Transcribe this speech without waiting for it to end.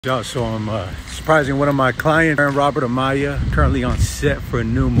Yo, so I'm surprising one of my clients, Robert Amaya, currently on set for a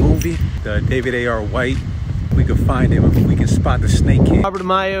new movie, the David A.R. White. We can find him if we can spot the Snake King. Robert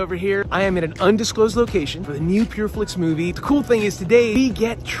Amaya over here. I am at an undisclosed location for the new PureFlix movie. The cool thing is today we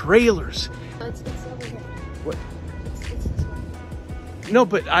get trailers. It's over here. What? It's this one. No,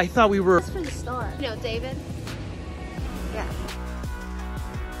 but I thought we were... It's for the star. You know, David? Yeah.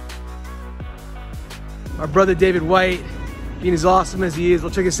 Our brother David White, being as awesome as he is,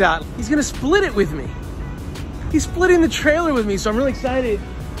 well, check this out. He's gonna split it with me. He's splitting the trailer with me, so I'm really excited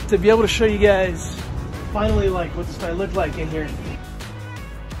to be able to show you guys finally like what this might look like in here.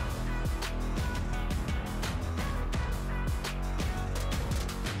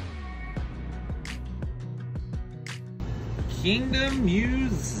 Kingdom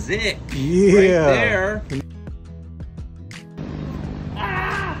Music. Yeah. Right there.